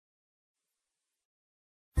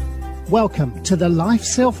Welcome to the Life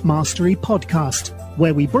Self-Mastery Podcast,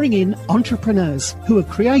 where we bring in entrepreneurs who have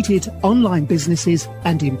created online businesses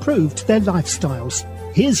and improved their lifestyles.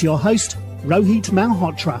 Here's your host, Rohit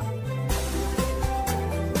Malhotra.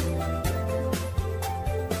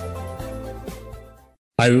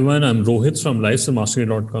 Hi everyone, I'm Rohit from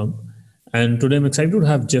LifeSelfMastery.com, and today I'm excited to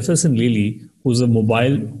have Jefferson Lely, who's a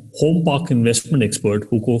mobile home park investment expert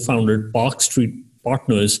who co-founded Park Street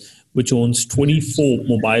Partners, which owns 24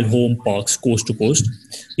 mobile home parks coast to coast.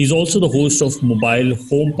 He's also the host of Mobile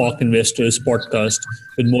Home Park Investors podcast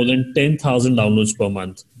with more than 10,000 downloads per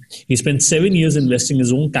month. He spent 7 years investing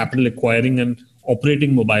his own capital acquiring and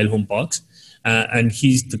operating mobile home parks, and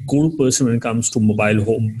he's the go-to person when it comes to mobile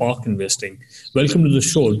home park investing. Welcome to the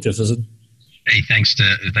show, Jefferson. Hey, thanks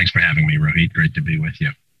for having me, Rohit. Great to be with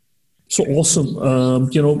you. So awesome.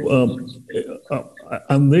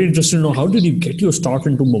 I'm very interested to know, how did you get your start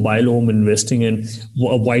into mobile home investing, and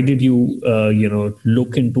why did you,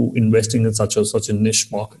 look into investing in such a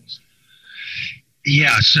niche market?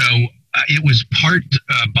 Yeah, so it was part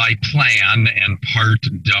by plan and part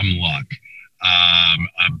dumb luck.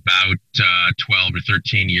 About 12 or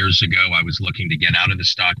 13 years ago, I was looking to get out of the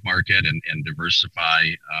stock market and diversify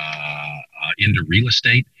into real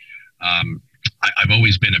estate. I've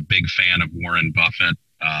always been a big fan of Warren Buffett,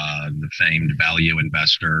 the famed value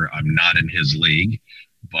investor. I'm not in his league,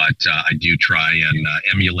 but I do try and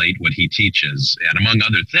emulate what he teaches. And among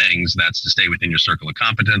other things, that's to stay within your circle of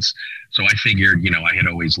competence. So I figured, I had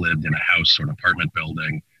always lived in a house or an apartment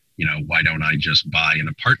building. Why don't I just buy an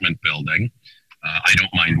apartment building? I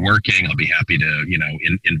don't mind working. I'll be happy to,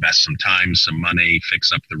 invest some time, some money,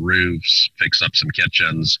 fix up the roofs, fix up some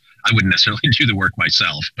kitchens. I wouldn't necessarily do the work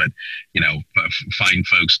myself, but, find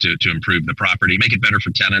folks to improve the property, make it better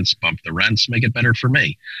for tenants, bump the rents, make it better for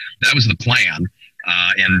me. That was the plan.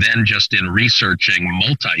 And then just in researching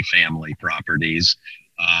multifamily properties,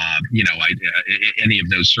 any of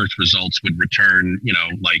those search results would return,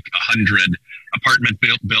 like 100 apartment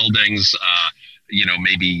buildings,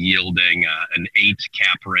 maybe yielding an 8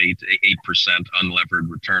 cap rate, 8% unlevered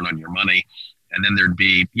return on your money. And then there'd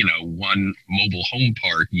be, one mobile home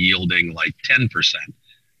park yielding like 10%.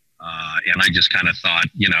 And I just kind of thought,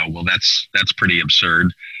 well, that's pretty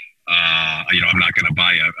absurd. I'm not going to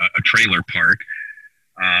buy a trailer park.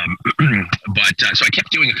 So I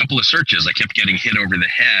kept doing a couple of searches. I kept getting hit over the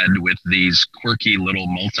head with these quirky little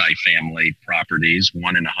multifamily properties,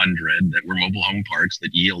 1 in 100, that were mobile home parks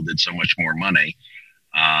that yielded so much more money.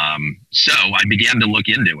 So I began to look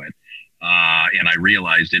into it. And I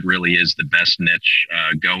realized it really is the best niche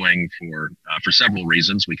going for several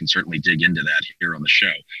reasons. We can certainly dig into that here on the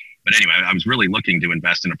show. But anyway, I was really looking to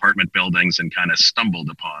invest in apartment buildings and kind of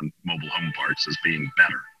stumbled upon mobile home parks as being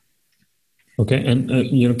better. Okay, and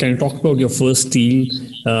can you talk about your first deal?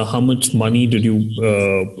 How much money did you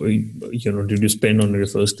spend on your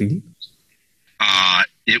first deal?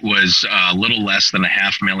 It was a little less than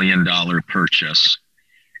 $500,000 purchase,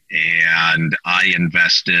 and I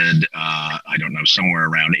invested somewhere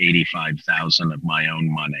around $85,000 of my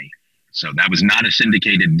own money. So that was not a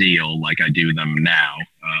syndicated deal like I do them now.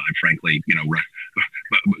 I frankly,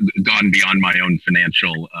 gone beyond my own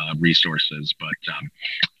financial resources. But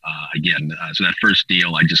so that first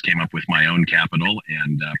deal, I just came up with my own capital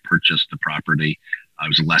and purchased the property. I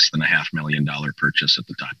was less than $500,000 purchase at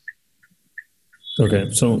the time.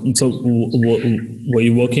 Okay, so were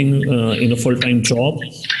you working in a full-time job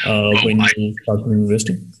when you started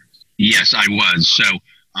investing? Yes, I was. So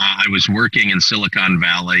I was working in Silicon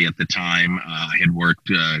Valley at the time. I had worked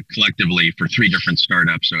collectively for 3 different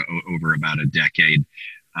startups over about a decade.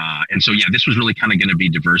 And so, this was really kind of going to be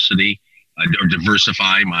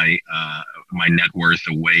diversify my net worth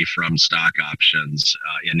away from stock options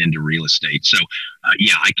and into real estate. So, I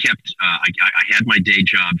had my day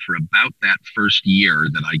job for about that first year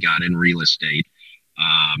that I got in real estate.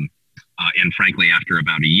 And frankly, after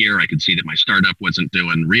about a year, I could see that my startup wasn't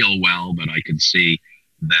doing real well, but I could see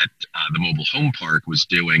that the mobile home park was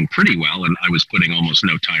doing pretty well, and I was putting almost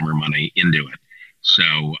no time or money into it.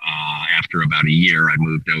 So after about a year, I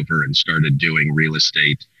moved over and started doing real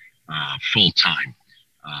estate full time.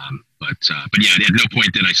 But at no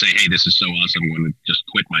point did I say, hey, this is so awesome, I'm going to just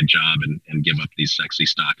quit my job and give up these sexy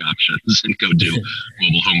stock options and go do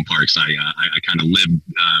mobile home parks. I kind of lived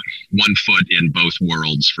 1 foot in both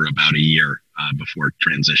worlds for about a year before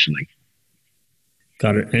transitioning.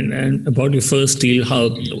 Got it. And about your first deal, how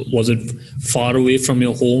was it far away from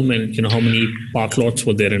your home, and how many park lots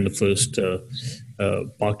were there in the first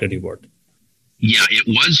park that you bought? Yeah, it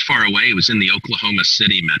was far away. It was in the Oklahoma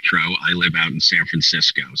City metro. I live out in San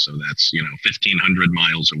Francisco, so that's 1,500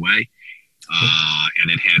 miles away.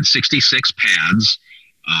 and it had 66 pads,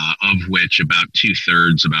 of which about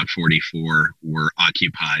 2/3, about 44, were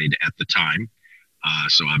occupied at the time.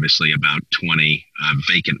 So obviously about 20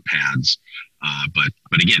 vacant pads.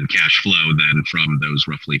 But again, cash flow then from those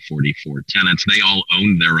roughly 44 tenants. They all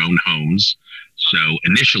owned their own homes. So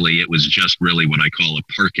initially it was just really what I call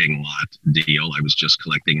a parking lot deal. I was just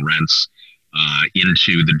collecting rents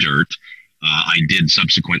into the dirt. I did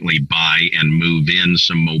subsequently buy and move in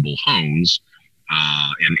some mobile homes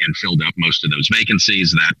and filled up most of those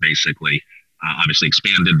vacancies. That basically obviously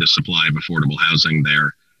expanded the supply of affordable housing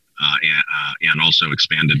there and also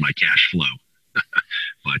expanded my cash flow.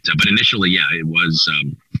 But initially, yeah, it was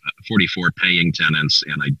 44 paying tenants,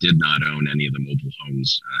 and I did not own any of the mobile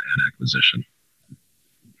homes at acquisition.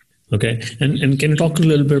 Okay, and can you talk a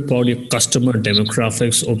little bit about your customer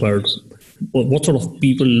demographics, about what sort of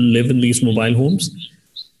people live in these mobile homes?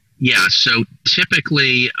 Yeah, so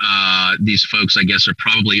typically these folks, I guess, are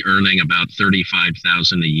probably earning about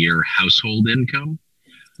 $35,000 a year household income.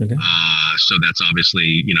 Okay. So that's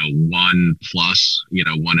obviously, one plus,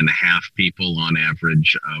 1.5 people on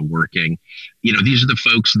average working. These are the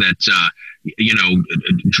folks that,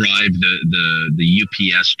 drive the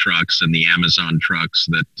UPS trucks and the Amazon trucks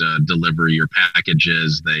that deliver your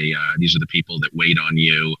packages. These are the people that wait on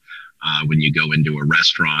you when you go into a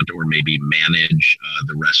restaurant or maybe manage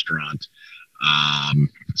the restaurant.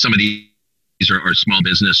 Some of these are small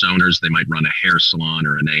business owners. They might run a hair salon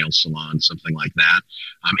or a nail salon, something like that.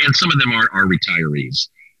 And some of them are retirees.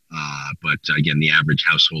 But again, the average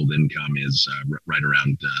household income is right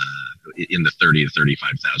around in the $30,000 to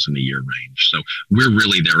 $35,000 a year range. So we're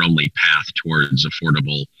really their only path towards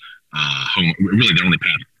affordable home. Really, their only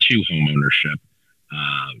path to home ownership.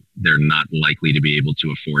 They're not likely to be able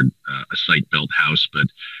to afford a site-built house, but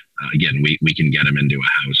again, we can get them into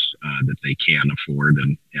a house that they can afford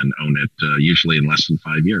and own it usually in less than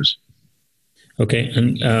 5 years. Okay,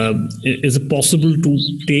 and is it possible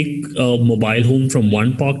to take a mobile home from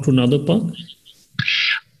one park to another park?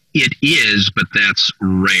 It is, but that's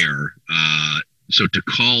rare. So to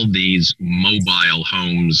call these mobile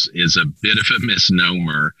homes is a bit of a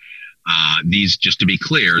misnomer. These, just to be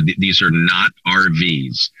clear, these are not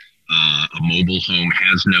RVs. A mobile home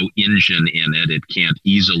has no engine in it. It can't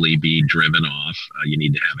easily be driven off. You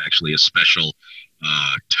need to have actually a special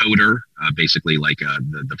toter, basically like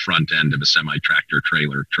the front end of a semi-tractor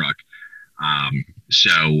trailer truck.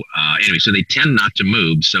 Anyway, so they tend not to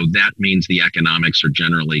move. So that means the economics are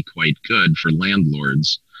generally quite good for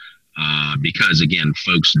landlords because, again,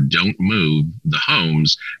 folks don't move the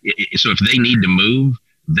homes. So if they need to move,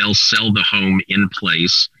 they'll sell the home in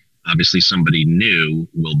place. Obviously, somebody new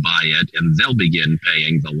will buy it, and they'll begin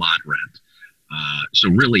paying the lot rent. So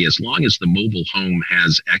really, as long as the mobile home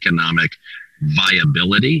has economic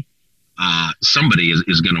viability, somebody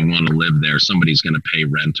is going to want to live there. Somebody's going to pay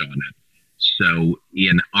rent on it. So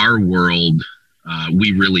in our world,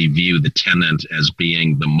 we really view the tenant as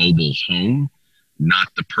being the mobile home, not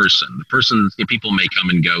the person. The person, people may come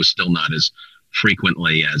and go, still not as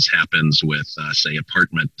frequently as happens with, say,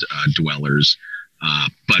 apartment dwellers.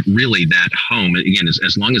 But really that home, again,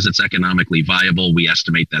 as long as it's economically viable, we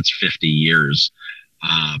estimate that's 50 years,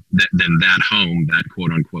 then that home, that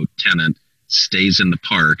quote unquote tenant, stays in the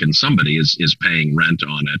park and somebody is paying rent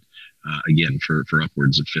on it, again, for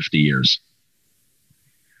upwards of 50 years.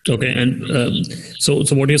 Okay, and so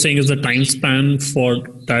what you're saying is the time span for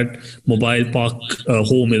that mobile park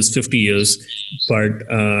home is 50 years, but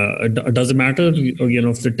does it matter,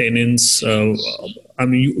 if the tenants,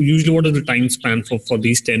 usually what is the time span for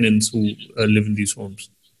these tenants who live in these homes?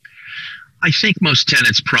 I think most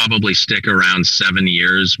tenants probably stick around 7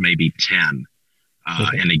 years, maybe 10.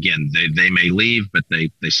 Okay. And again, they may leave, but they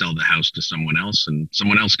sell the house to someone else and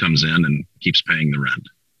someone else comes in and keeps paying the rent.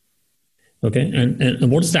 Okay, and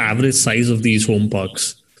what's the average size of these home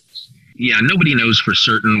parks? Yeah, nobody knows for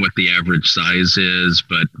certain what the average size is,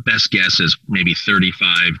 but best guess is maybe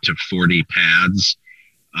 35 to 40 pads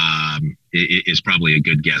is probably a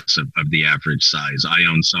good guess of the average size. I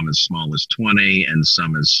own some as small as 20 and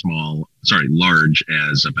some as large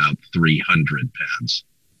as about 300 pads.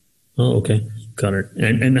 Oh, okay. Got it.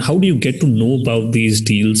 And how do you get to know about these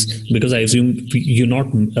deals? Because I assume you're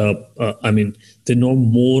not, there are no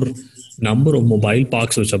more number of mobile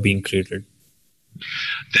parks which are being created.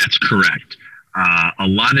 That's correct. A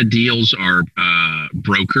lot of deals are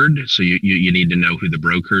brokered, so you need to know who the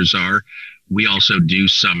brokers are. We also do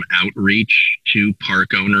some outreach to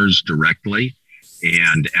park owners directly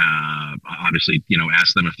and obviously,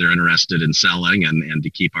 ask them if they're interested in selling and to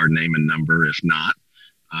keep our name and number if not.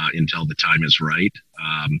 until the time is right.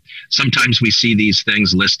 Sometimes we see these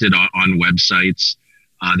things listed on websites.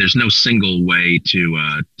 There's no single way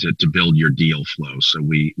to build your deal flow. So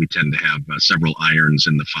we tend to have several irons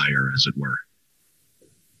in the fire, as it were.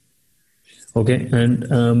 Okay,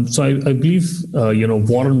 and so I believe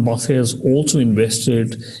Warren Buffett has also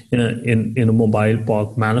invested in a mobile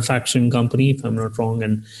park manufacturing company, if I'm not wrong,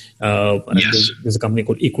 and yes. there's a company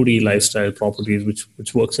called Equity Lifestyle Properties,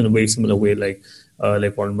 which works in a very similar way, like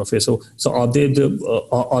Warren Buffett. So are there a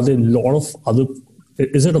lot of other?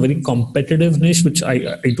 Is it a very competitive niche? Which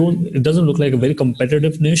I don't. It doesn't look like a very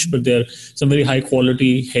competitive niche, but there are some very high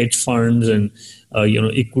quality hedge funds and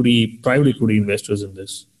private equity investors in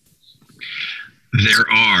this. There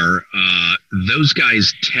are. Those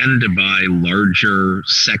guys tend to buy larger,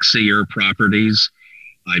 sexier properties.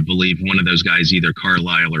 I believe one of those guys, either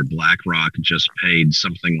Carlyle or BlackRock, just paid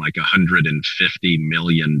something like $150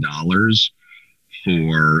 million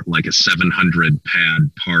for like a 700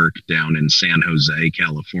 pad park down in San Jose,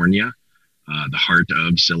 California, the heart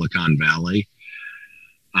of Silicon Valley.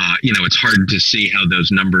 It's hard to see how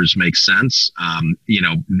those numbers make sense.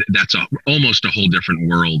 That's almost a whole different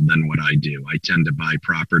world than what I do. I tend to buy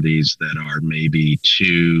properties that are maybe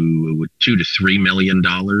 $2 to $3 million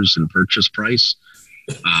in purchase price.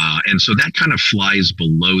 And so that kind of flies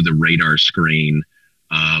below the radar screen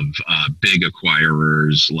of big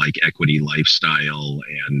acquirers like Equity Lifestyle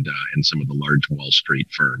and some of the large Wall Street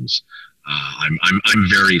firms. I'm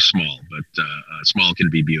very small, but small can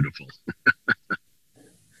be beautiful.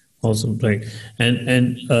 Awesome, right?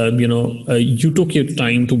 And you took your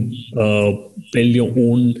time to build your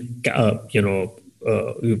own.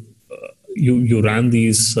 You ran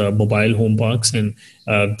these mobile home parks, and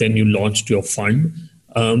then you launched your fund.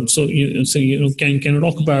 Can you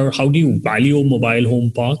talk about how do you value a mobile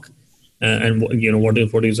home park, and what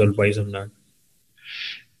is your advice on that?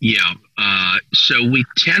 Yeah. So we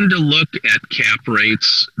tend to look at cap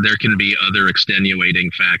rates. There can be other extenuating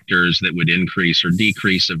factors that would increase or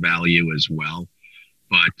decrease a value as well.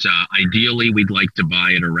 But ideally, we'd like to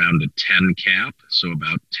buy it around a 10 cap, so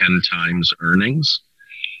about 10 times earnings.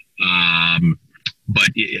 But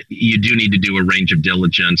you do need to do a range of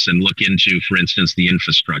diligence and look into, for instance, the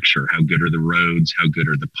infrastructure. How good are the roads? How good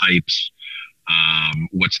are the pipes?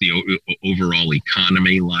 What's the overall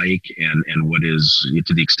economy like, and what is,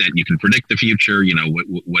 to the extent you can predict the future,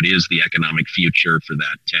 what is the economic future for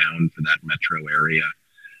that town, for that metro area.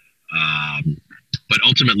 But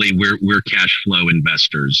ultimately, we're cash flow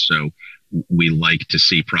investors, so we like to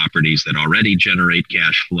see properties that already generate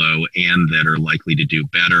cash flow and that are likely to do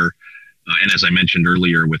better. And as I mentioned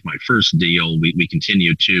earlier with my first deal, we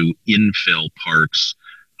continue to infill parks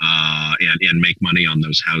and make money on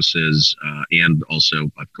those houses, and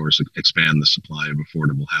also, of course, expand the supply of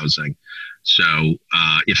affordable housing. So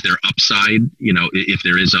if if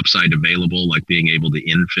there is upside available, like being able to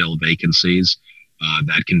infill vacancies,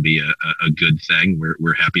 that can be a good thing.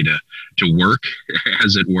 We're happy to work,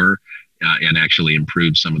 as it were, and actually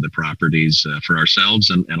improve some of the properties for ourselves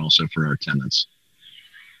and also for our tenants.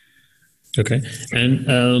 Okay. And,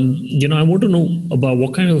 I want to know about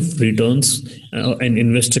what kind of returns an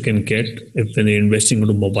investor can get if they're investing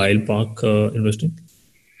into mobile park investing.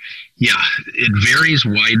 Yeah, it varies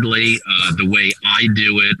widely. The way I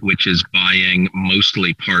do it, which is buying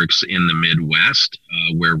mostly parks in the Midwest,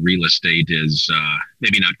 where real estate is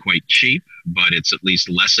maybe not quite cheap, but it's at least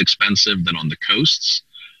less expensive than on the coasts.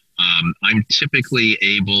 I'm typically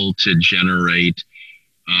able to generate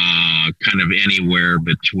kind of anywhere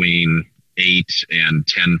between 8 and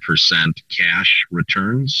 10% cash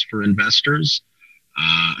returns for investors,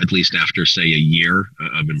 at least after, say, a year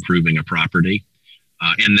of improving a property.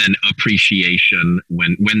 And then appreciation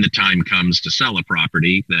when the time comes to sell a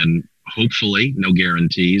property, then hopefully, no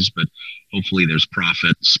guarantees, but hopefully there's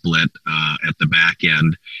profit split at the back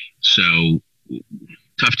end. So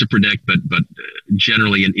tough to predict, but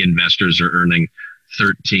generally investors are earning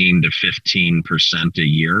 13 to 15% a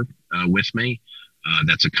year with me.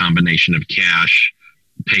 That's a combination of cash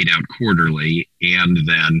paid out quarterly and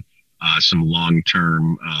then some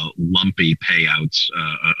long-term lumpy payouts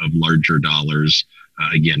of larger dollars,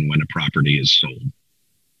 again, when a property is sold.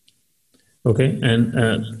 Okay. And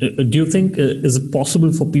do you think, is it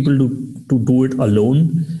possible for people to do it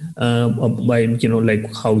alone by,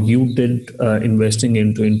 like how you did investing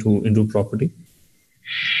into property?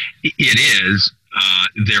 It is.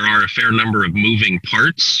 There are a fair number of moving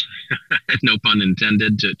parts, no pun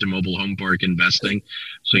intended, to mobile home park investing.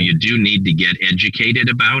 So you do need to get educated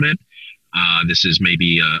about it. This is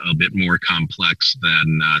maybe a bit more complex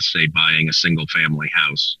than, say, buying a single family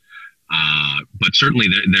house. But certainly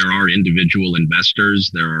there are individual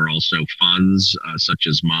investors. There are also funds such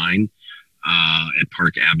as mine at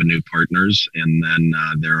Park Avenue Partners. And then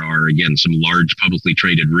there are, again, some large publicly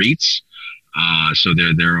traded REITs. So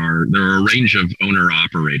there are a range of owner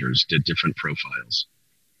operators to different profiles.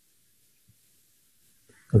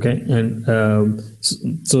 Okay, and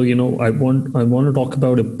so I want to talk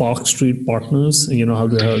about the Park Street Partners. How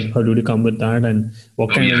do they come with that, and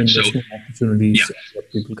what kind of investment opportunities that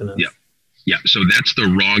people can have? Yeah. So that's the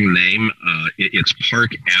wrong name. It's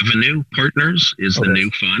Park Avenue Partners is the new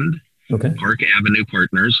fund. Okay. Park Avenue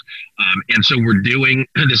Partners, and so we're doing.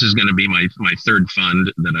 This is going to be my third fund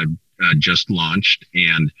that I've just launched,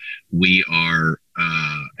 and we are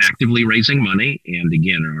actively raising money. And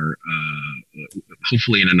again, are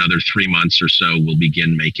hopefully in another 3 months or so, we'll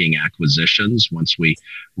begin making acquisitions once we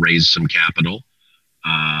raise some capital.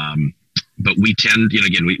 But we tend,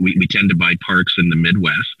 we tend to buy parks in the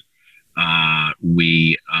Midwest.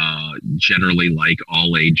 We generally like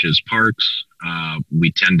all ages parks.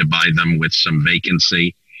 We tend to buy them with some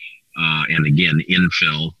vacancy, and again,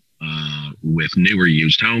 infill with newer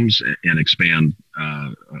used homes and expand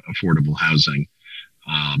affordable housing.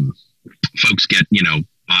 Folks get,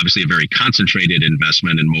 obviously a very concentrated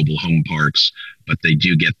investment in mobile home parks, but they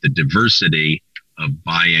do get the diversity of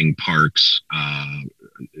buying parks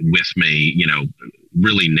with me,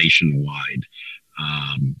 really nationwide.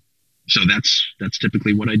 So that's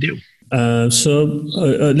typically what I do. So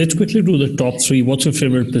let's quickly do the top three. What's your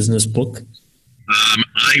favorite business book?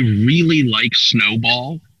 I really like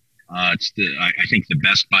Snowball. It's I think the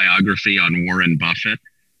best biography on Warren Buffett.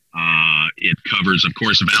 It covers, of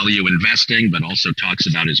course, value investing, but also talks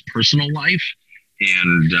about his personal life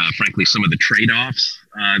and, frankly, some of the trade-offs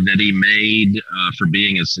that he made for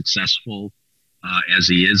being as successful as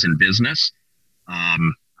he is in business.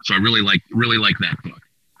 So I really like that book.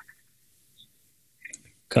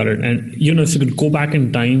 Got it. And, if you could go back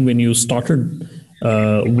in time when you started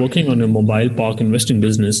working on a mobile park investing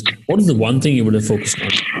business, what is the one thing you would have focused on?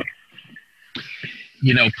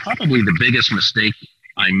 Probably the biggest mistake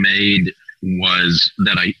I made was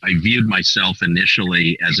that I viewed myself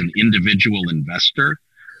initially as an individual investor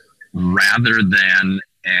rather than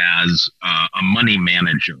as a money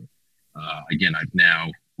manager. Again, I've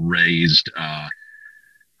now raised,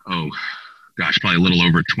 probably a little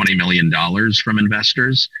over $20 million from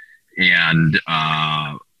investors, and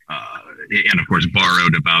of course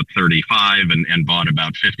borrowed about 35 and bought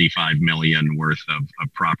about 55 million worth of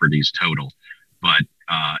properties total. But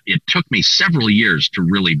it took me several years to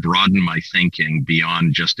really broaden my thinking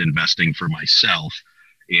beyond just investing for myself,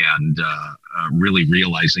 and really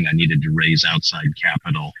realizing I needed to raise outside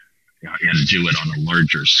capital and do it on a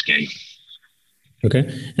larger scale. Okay.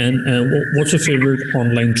 And what's your favorite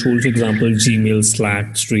online tools? Example, Gmail,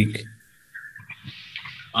 Slack, Streak.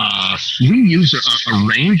 We use a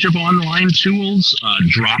range of online tools.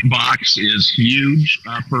 Dropbox is huge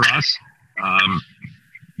for us.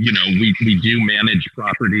 We do manage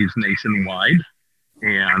properties nationwide,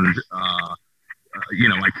 and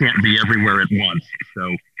I can't be everywhere at once.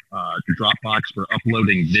 So Dropbox for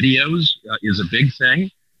uploading videos is a big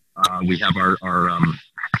thing. We have our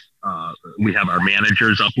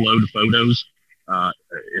managers upload photos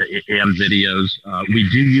and videos. We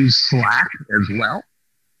do use Slack as well.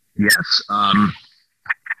 Yes.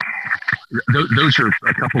 Those are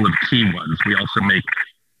a couple of key ones. We also make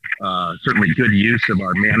certainly good use of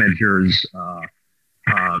our managers'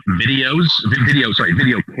 video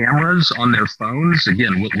cameras on their phones.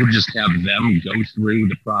 Again, we'll just have them go through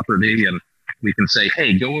the property, and we can say,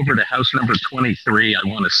 hey, go over to house number 23. I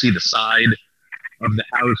want to see the side of the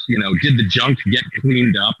house. Did the junk get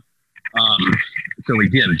cleaned up? So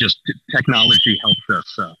again, just technology helps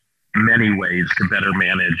us many ways to better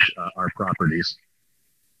manage our properties.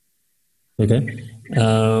 Okay.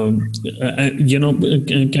 Can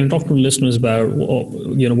you talk to listeners about,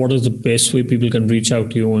 what is the best way people can reach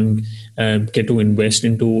out to you and get to invest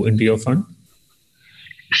into your fund?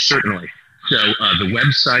 Certainly. So the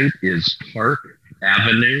website is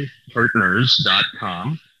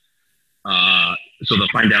parkavenuepartners.com. So they'll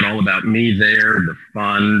find out all about me there, the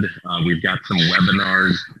fund. We've got some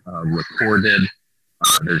webinars recorded.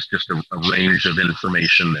 There's just a range of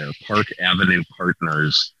information there.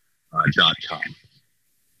 parkavenuepartners.com.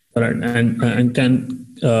 All right. And can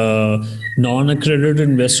non-accredited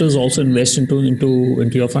investors also invest into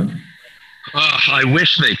your fund? I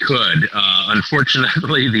wish they could.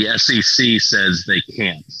 Unfortunately, the SEC says they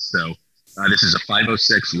can't. So this is a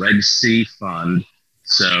 506 Reg C fund.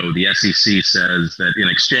 So the SEC says that in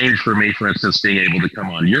exchange for me, for instance, being able to come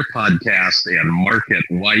on your podcast and market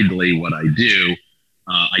widely what I do,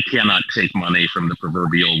 I cannot take money from the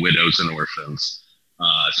proverbial widows and orphans.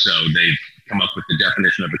 So they've come up with the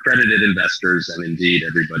definition of accredited investors, and indeed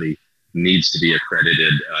everybody needs to be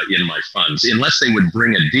accredited in my funds, unless they would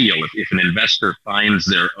bring a deal. If an investor finds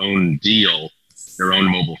their own deal, their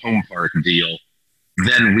own mobile home park deal,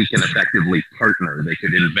 then we can effectively partner. They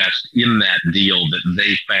could invest in that deal that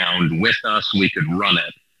they found with us. We could run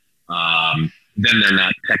it. Then they're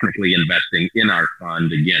not technically investing in our fund.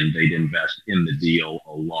 Again, they'd invest in the deal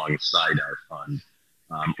alongside our fund.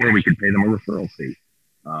 Or we could pay them a referral fee.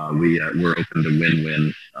 We're open to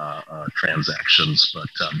win-win transactions. But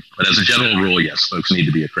as a general rule, yes, folks need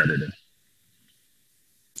to be accredited.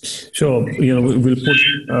 Sure. We'll put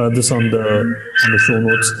this on the show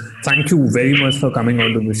notes. Thank you very much for coming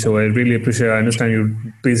on to the show. I really appreciate it. I understand you're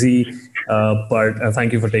busy, but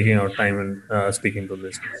thank you for taking our time and speaking to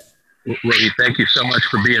this. Rohit, thank you so much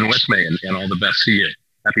for being with me, and all the best to you.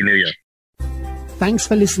 Happy New Year. Thanks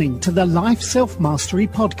for listening to the Life Self-Mastery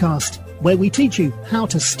Podcast, where we teach you how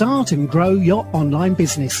to start and grow your online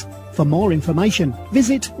business. For more information,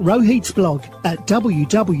 visit Rohit's blog at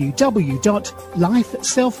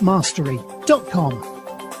www.lifeselfmastery.com.